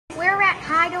We're at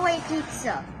Hideaway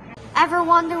Pizza. Ever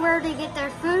wonder where they get their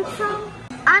food from?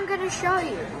 I'm gonna show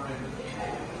you.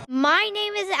 My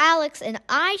name is Alex and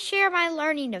I share my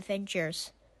learning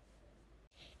adventures.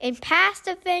 In past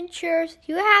adventures,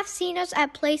 you have seen us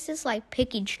at places like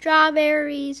picking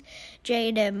strawberries,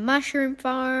 J&M mushroom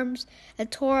farms, a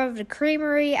tour of the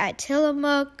creamery at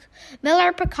Tillamook,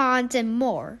 Miller pecans, and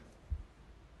more.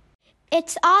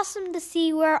 It's awesome to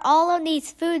see where all of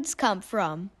these foods come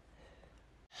from.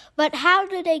 But how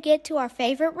do they get to our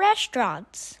favorite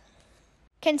restaurants?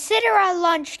 Consider our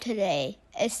lunch today,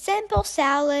 a simple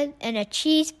salad and a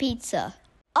cheese pizza.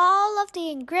 All of the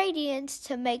ingredients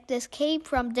to make this came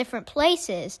from different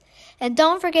places. And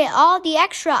don't forget all the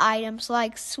extra items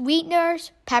like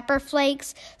sweeteners, pepper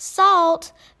flakes,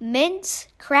 salt, mints,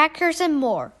 crackers, and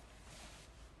more.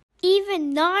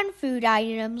 Even non-food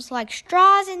items like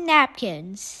straws and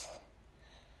napkins.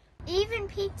 Even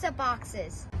pizza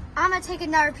boxes. I'm gonna take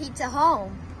another pizza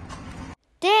home.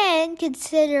 Then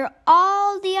consider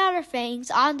all the other things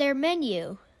on their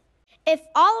menu. If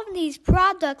all of these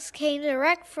products came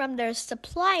direct from their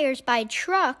suppliers by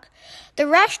truck, the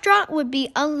restaurant would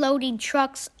be unloading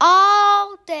trucks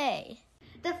all day.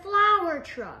 The flour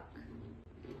truck.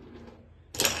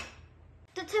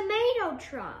 The tomato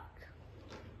truck.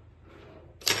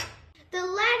 The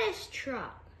lettuce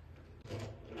truck.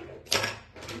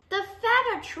 The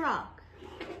feta truck.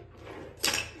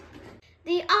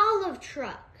 The olive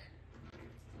truck.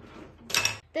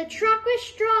 The truck with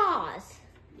straws.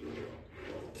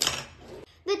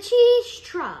 The cheese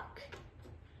truck.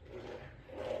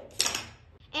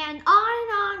 And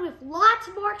on with lots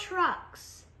more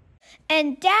trucks.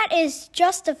 And that is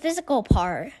just the physical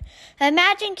part.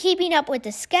 Imagine keeping up with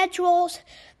the schedules,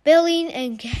 billing,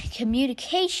 and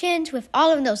communications with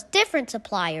all of those different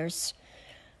suppliers.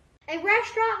 A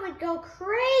restaurant would go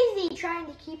crazy trying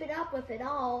to keep it up with it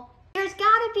all. There's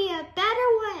gotta be a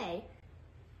better way.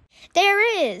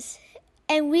 There is.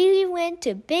 And we went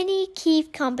to Benny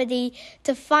Keith Company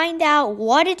to find out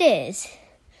what it is.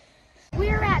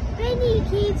 We're at Benny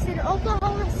Keith's in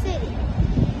Oklahoma City.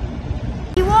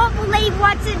 You won't believe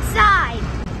what's inside.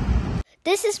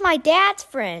 This is my dad's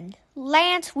friend,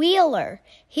 Lance Wheeler.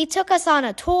 He took us on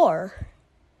a tour.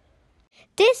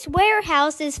 This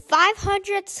warehouse is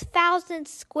 500,000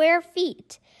 square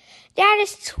feet. That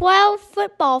is 12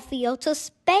 football fields of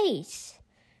space.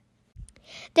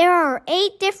 There are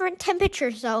 8 different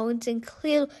temperature zones,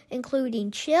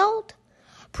 including chilled,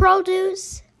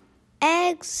 produce,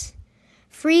 eggs,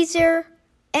 freezer,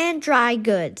 and dry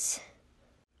goods.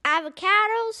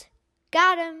 Avocados,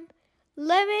 got 'em.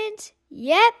 Lemons,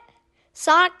 yep.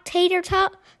 Sonic tater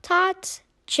tots,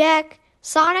 check.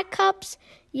 Sonic cups,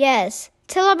 yes.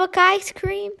 Tillamook ice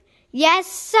cream, yes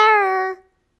sir.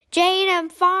 J&M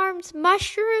Farms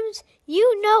mushrooms,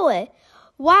 you know it.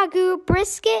 Wagyu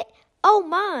brisket, oh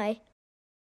my.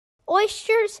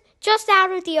 Oysters just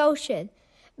out of the ocean.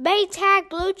 Maytag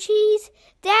blue cheese,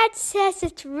 Dad says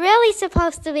it's really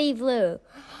supposed to be blue.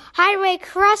 Hideaway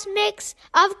crust mix,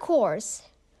 of course.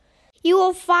 You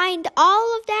will find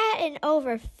all of that and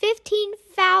over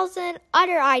 15,000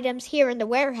 other items here in the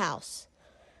warehouse.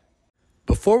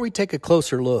 Before we take a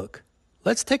closer look,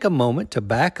 let's take a moment to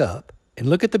back up and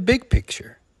look at the big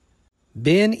picture.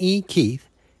 Ben E. Keith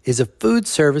is a food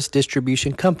service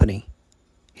distribution company.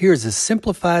 Here's a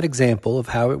simplified example of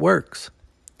how it works.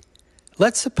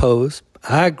 Let's suppose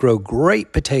I grow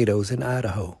great potatoes in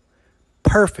Idaho,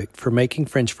 perfect for making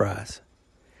French fries.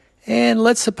 And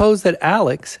let's suppose that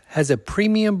Alex has a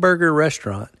premium burger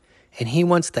restaurant and he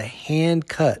wants to hand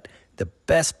cut the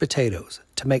best potatoes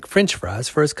to make French fries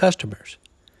for his customers.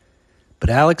 But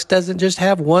Alex doesn't just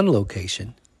have one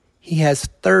location. He has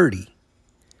 30.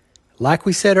 Like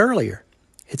we said earlier,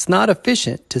 it's not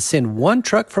efficient to send one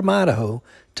truck from Idaho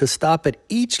to stop at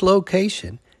each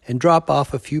location and drop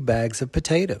off a few bags of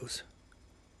potatoes.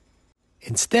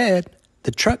 Instead,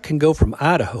 the truck can go from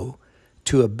Idaho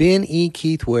to a Ben E.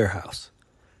 Keith warehouse.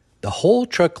 The whole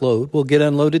truckload will get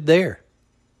unloaded there.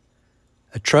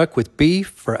 A truck with beef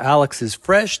for Alex's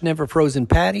fresh, never frozen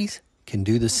patties can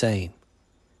do the same.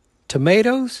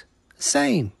 Tomatoes,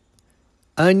 same.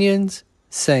 Onions,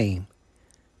 same.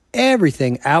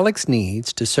 Everything Alex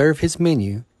needs to serve his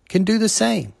menu can do the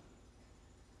same.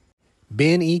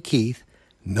 Ben E. Keith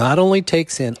not only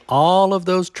takes in all of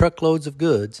those truckloads of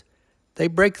goods, they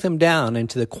break them down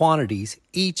into the quantities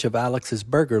each of Alex's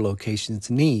burger locations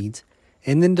needs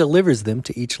and then delivers them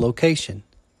to each location.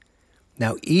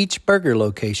 Now each burger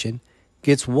location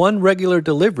gets one regular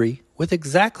delivery with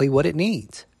exactly what it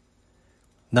needs.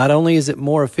 Not only is it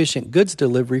more efficient goods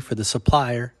delivery for the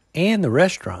supplier and the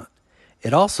restaurant,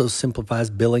 it also simplifies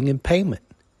billing and payment.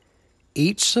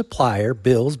 Each supplier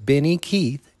bills Ben E.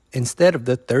 Keith instead of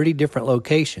the 30 different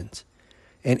locations,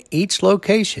 and each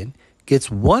location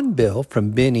gets one bill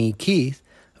from Ben E. Keith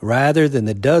rather than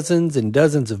the dozens and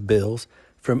dozens of bills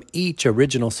from each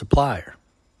original supplier.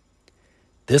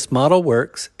 This model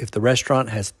works if the restaurant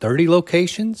has 30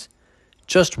 locations,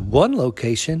 just one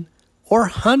location, or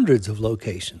hundreds of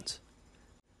locations.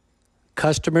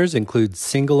 Customers include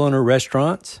single-owner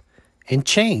restaurants and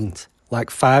chains like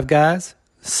Five Guys,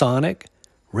 Sonic,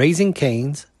 Raising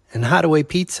Cane's, and Hideaway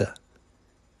Pizza.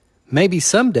 Maybe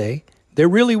someday there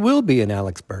really will be an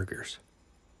Alex Burgers.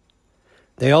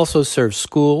 They also serve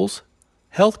schools,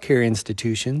 healthcare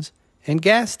institutions, and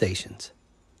gas stations.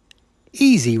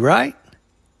 Easy, right?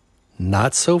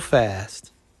 Not so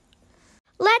fast.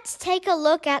 Let's take a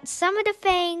look at some of the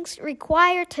things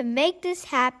required to make this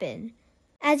happen.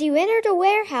 As you enter the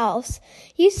warehouse,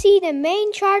 you see the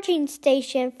main charging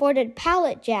station for the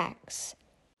pallet jacks.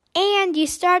 And you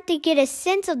start to get a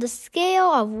sense of the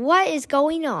scale of what is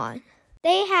going on.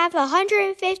 They have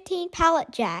 115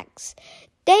 pallet jacks.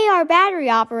 They are battery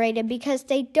operated because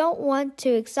they don't want to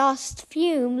exhaust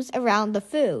fumes around the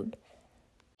food.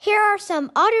 Here are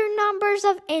some other numbers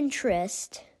of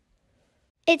interest.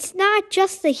 It's not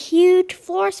just the huge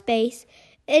floor space.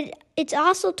 It's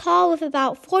also tall with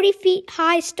about 40 feet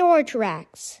high storage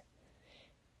racks.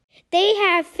 They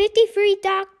have 53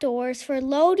 dock doors for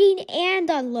loading and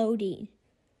unloading.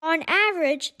 On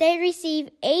average, they receive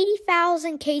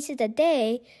 80,000 cases a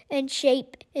day and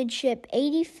ship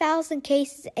 80,000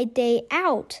 cases a day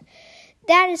out.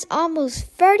 That is almost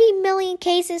 30 million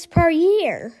cases per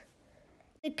year.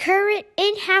 The current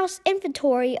in-house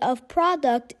inventory of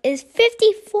product is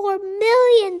 $54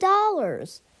 million.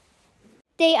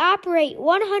 They operate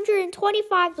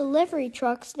 125 delivery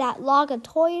trucks that log a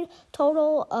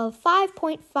total of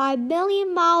 5.5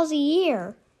 million miles a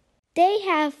year. They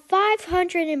have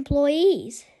 500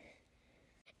 employees.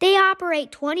 They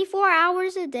operate 24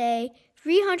 hours a day,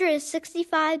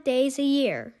 365 days a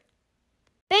year.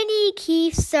 Ben E.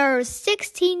 Keith serves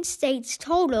 16 states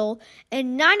total,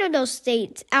 and 9 of those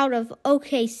states out of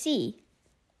OKC.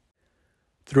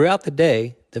 Throughout the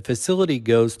day, the facility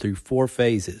goes through 4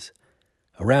 phases.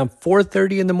 Around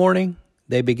 4:30 in the morning,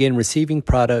 they begin receiving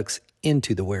products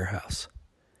into the warehouse.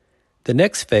 The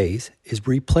next phase is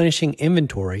replenishing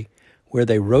inventory, where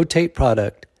they rotate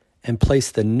product and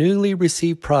place the newly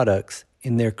received products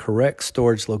in their correct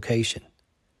storage location.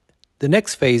 The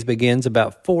next phase begins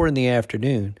about 4 in the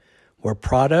afternoon, where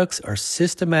products are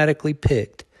systematically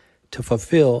picked to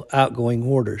fulfill outgoing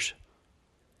orders.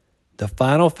 The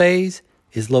final phase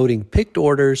is loading picked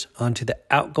orders onto the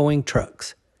outgoing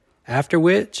trucks, after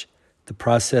which the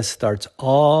process starts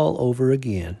all over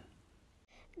again.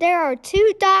 There are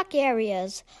 2 dock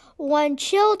areas, one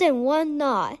chilled and one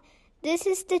not. This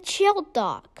is the chilled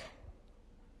dock.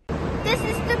 This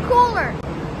is the cooler.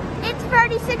 It's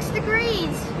 36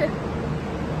 degrees.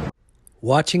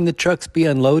 Watching the trucks be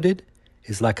unloaded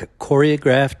is like a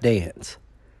choreographed dance.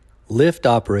 Lift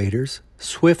operators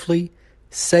swiftly,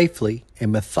 safely,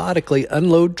 and methodically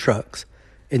unload trucks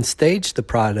and stage the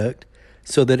product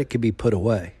so that it can be put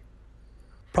away.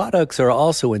 Products are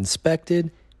also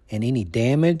inspected, and any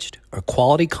damaged or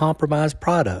quality compromised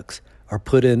products are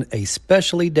put in a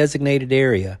specially designated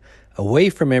area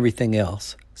away from everything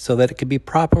else so that it can be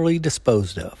properly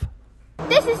disposed of.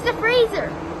 This is the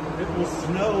freezer. It will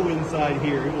snow inside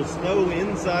here. It will snow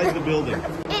inside the building.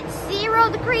 It's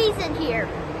 0 degrees in here.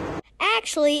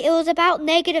 Actually, it was about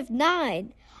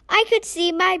 -9. I could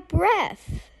see my breath.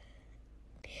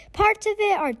 Parts of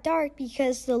it are dark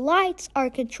because the lights are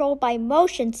controlled by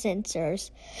motion sensors,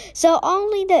 so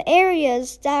only the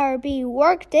areas that are being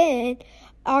worked in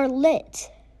are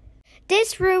lit.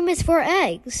 This room is for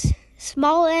eggs.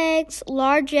 Small eggs,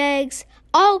 large eggs,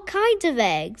 all kinds of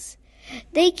eggs.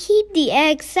 They keep the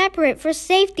eggs separate for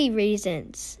safety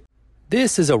reasons.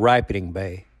 This is a ripening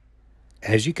bay.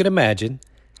 As you can imagine,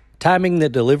 timing the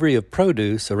delivery of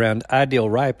produce around ideal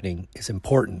ripening is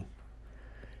important.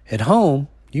 At home,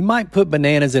 you might put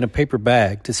bananas in a paper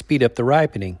bag to speed up the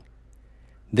ripening.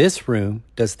 This room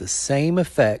does the same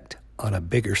effect on a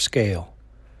bigger scale.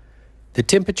 The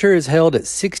temperature is held at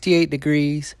 68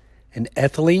 degrees, and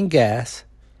ethylene gas,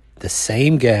 the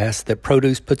same gas that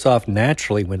produce puts off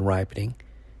naturally when ripening,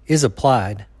 is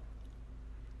applied.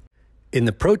 In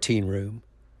the protein room,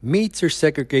 meats are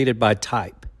segregated by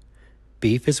type.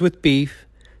 Beef is with beef,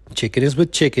 chicken is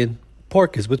with chicken,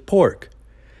 pork is with pork.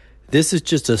 This is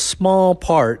just a small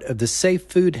part of the safe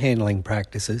food handling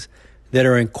practices that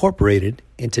are incorporated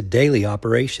into daily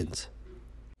operations.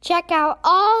 Check out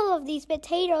all of these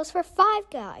potatoes for Five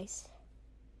Guys.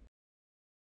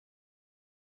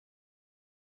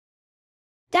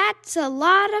 That's a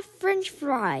lot of French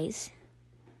fries.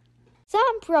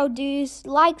 Some produce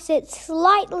likes it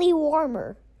slightly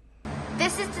warmer.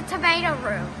 This is the tomato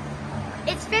room.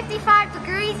 It's 55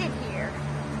 degrees in here.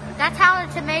 That's how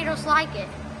the tomatoes like it.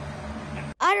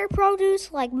 Other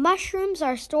produce like mushrooms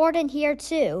are stored in here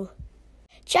too.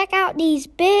 Check out these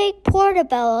big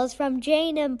portobellos from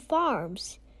J&M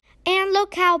Farms. And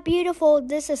look how beautiful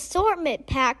this assortment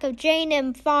pack of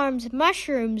J&M Farms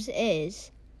mushrooms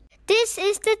is. This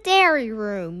is the dairy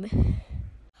room.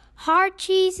 Hard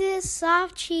cheeses,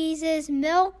 soft cheeses,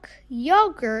 milk,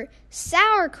 yogurt,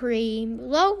 sour cream,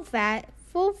 low fat,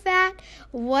 full fat,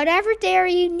 whatever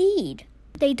dairy you need.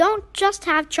 They don't just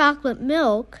have chocolate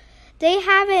milk. They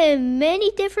have it in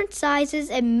many different sizes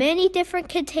and many different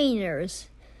containers.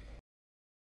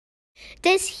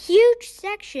 This huge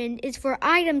section is for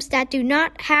items that do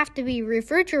not have to be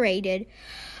refrigerated,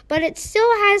 but it still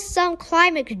has some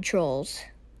climate controls.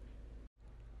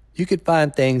 You could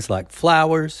find things like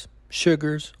flours,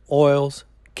 sugars, oils,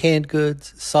 canned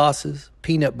goods, sauces,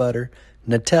 peanut butter,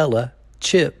 Nutella,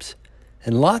 chips,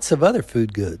 and lots of other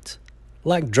food goods,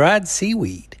 like dried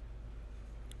seaweed.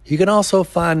 You can also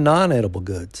find non-edible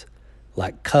goods,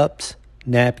 like cups,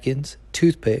 napkins,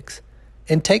 toothpicks,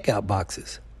 and takeout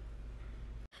boxes.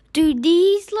 Do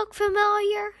these look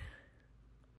familiar?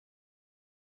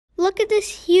 Look at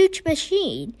this huge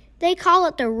machine. They call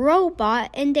it the robot,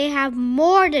 and they have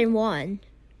more than one.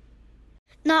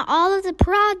 Not all of the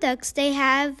products they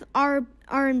have are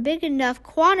in big enough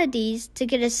quantities to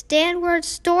get a standard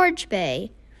storage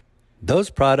bay. Those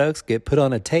products get put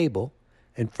on a table,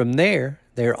 and from there,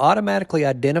 they are automatically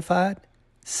identified,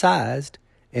 sized,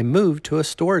 and moved to a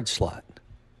storage slot.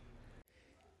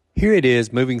 Here it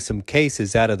is moving some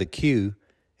cases out of the queue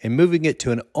and moving it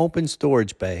to an open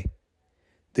storage bay.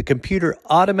 The computer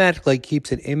automatically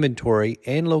keeps an inventory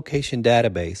and location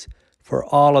database for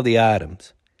all of the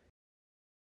items.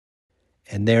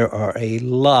 And there are a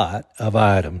lot of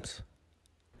items.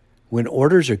 When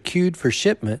orders are queued for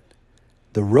shipment,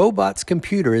 the robot's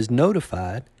computer is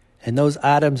notified and those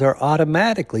items are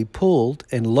automatically pulled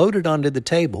and loaded onto the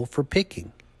table for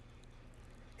picking.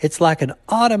 It's like an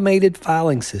automated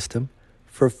filing system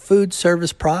for food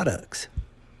service products.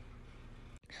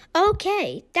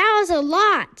 Okay, that was a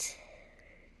lot.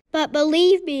 But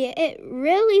believe me, it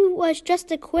really was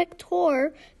just a quick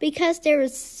tour because there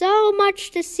was so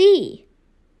much to see.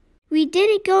 We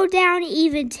didn't go down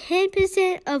even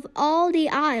 10% of all the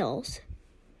aisles.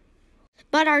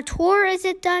 But our tour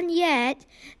isn't done yet.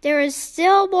 There is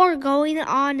still more going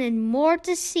on and more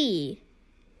to see.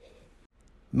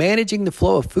 Managing the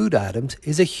flow of food items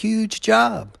is a huge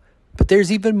job, but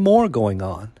there's even more going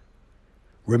on.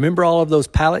 Remember all of those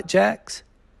pallet jacks?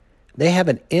 They have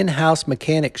an in-house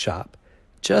mechanic shop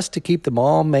just to keep them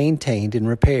all maintained and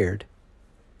repaired.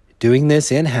 Doing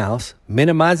this in-house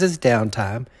minimizes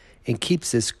downtime and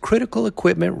keeps this critical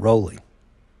equipment rolling.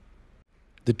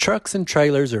 The trucks and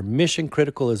trailers are mission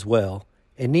critical as well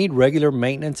and need regular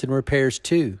maintenance and repairs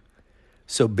too.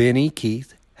 So Ben E.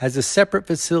 Keith has a separate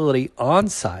facility on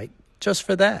site just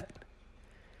for that.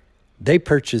 They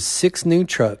purchase 6 new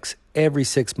trucks every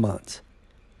 6 months.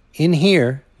 In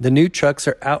here, the new trucks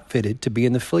are outfitted to be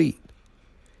in the fleet.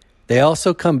 They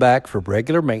also come back for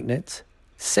regular maintenance,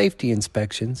 safety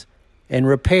inspections, and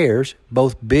repairs,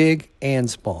 both big and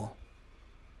small.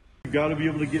 You've got to be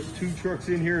able to get 2 trucks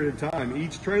in here at a time.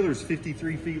 Each trailer is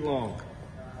 53 feet long.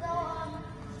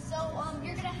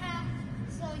 You're gonna have,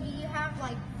 you have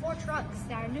like 4 trucks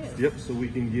that are new. Yep, so we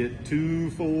can get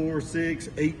 2, 4, 6,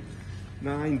 8,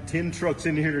 9, 10 trucks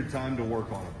in here at a time to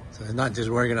work on them. So they're not just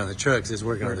working on the trucks, it's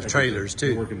working on the trailers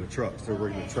too. They're working the trucks, they're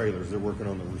working the trailers, they're working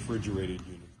on the refrigerated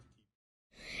units.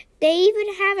 They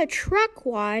even have a truck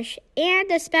wash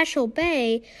and a special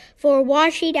bay for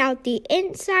washing out the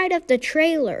inside of the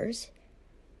trailers.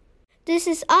 This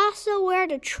is also where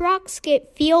the trucks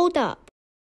get filled up.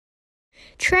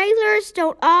 Trailers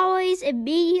don't always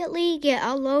immediately get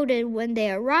unloaded when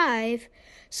they arrive,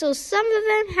 so some of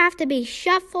them have to be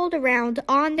shuffled around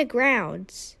on the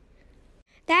grounds.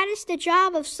 That is the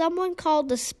job of someone called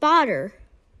the spotter.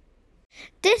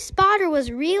 This spotter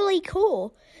was really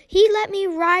cool. He let me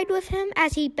ride with him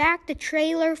as he backed the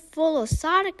trailer full of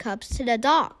soda cups to the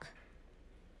dock.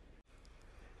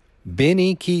 Ben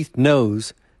E. Keith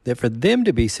knows that for them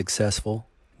to be successful,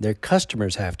 their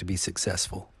customers have to be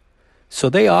successful. So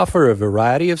they offer a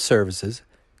variety of services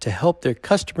to help their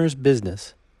customers'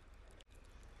 business.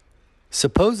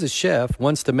 Suppose a chef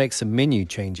wants to make some menu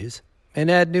changes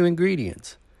and add new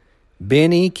ingredients.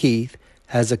 Ben E. Keith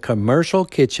has a commercial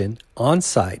kitchen on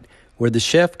site where the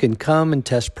chef can come and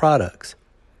test products.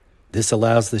 This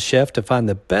allows the chef to find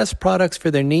the best products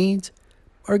for their needs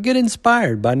or get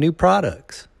inspired by new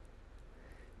products.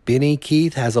 Ben E.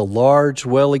 Keith has a large,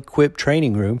 well-equipped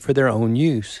training room for their own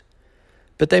use,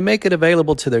 but they make it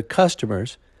available to their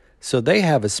customers so they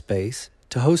have a space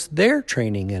to host their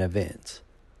training and events.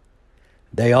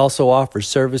 They also offer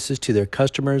services to their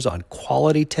customers on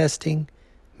quality testing,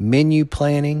 menu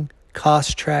planning,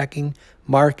 cost tracking,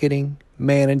 marketing,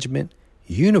 management,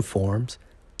 uniforms,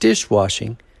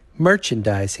 dishwashing,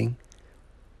 merchandising,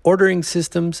 ordering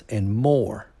systems, and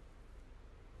more.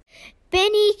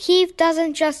 Ben E. Keith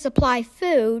doesn't just supply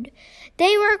food.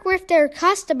 They work with their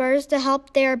customers to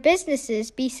help their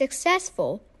businesses be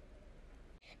successful.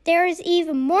 There is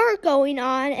even more going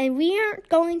on, and we aren't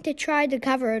going to try to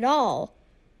cover it all.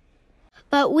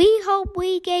 But we hope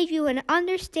we gave you an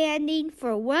understanding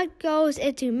for what goes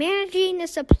into managing the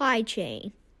supply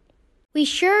chain. We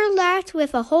sure left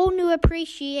with a whole new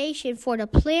appreciation for the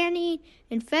planning,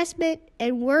 investment,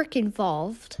 and work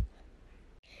involved.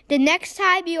 The next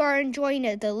time you are enjoying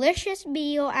a delicious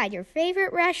meal at your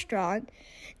favorite restaurant,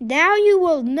 now you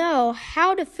will know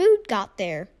how the food got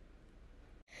there.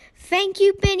 Thank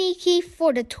you, Ben E. Keith,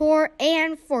 for the tour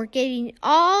and for getting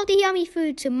all the yummy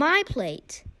food to my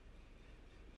plate.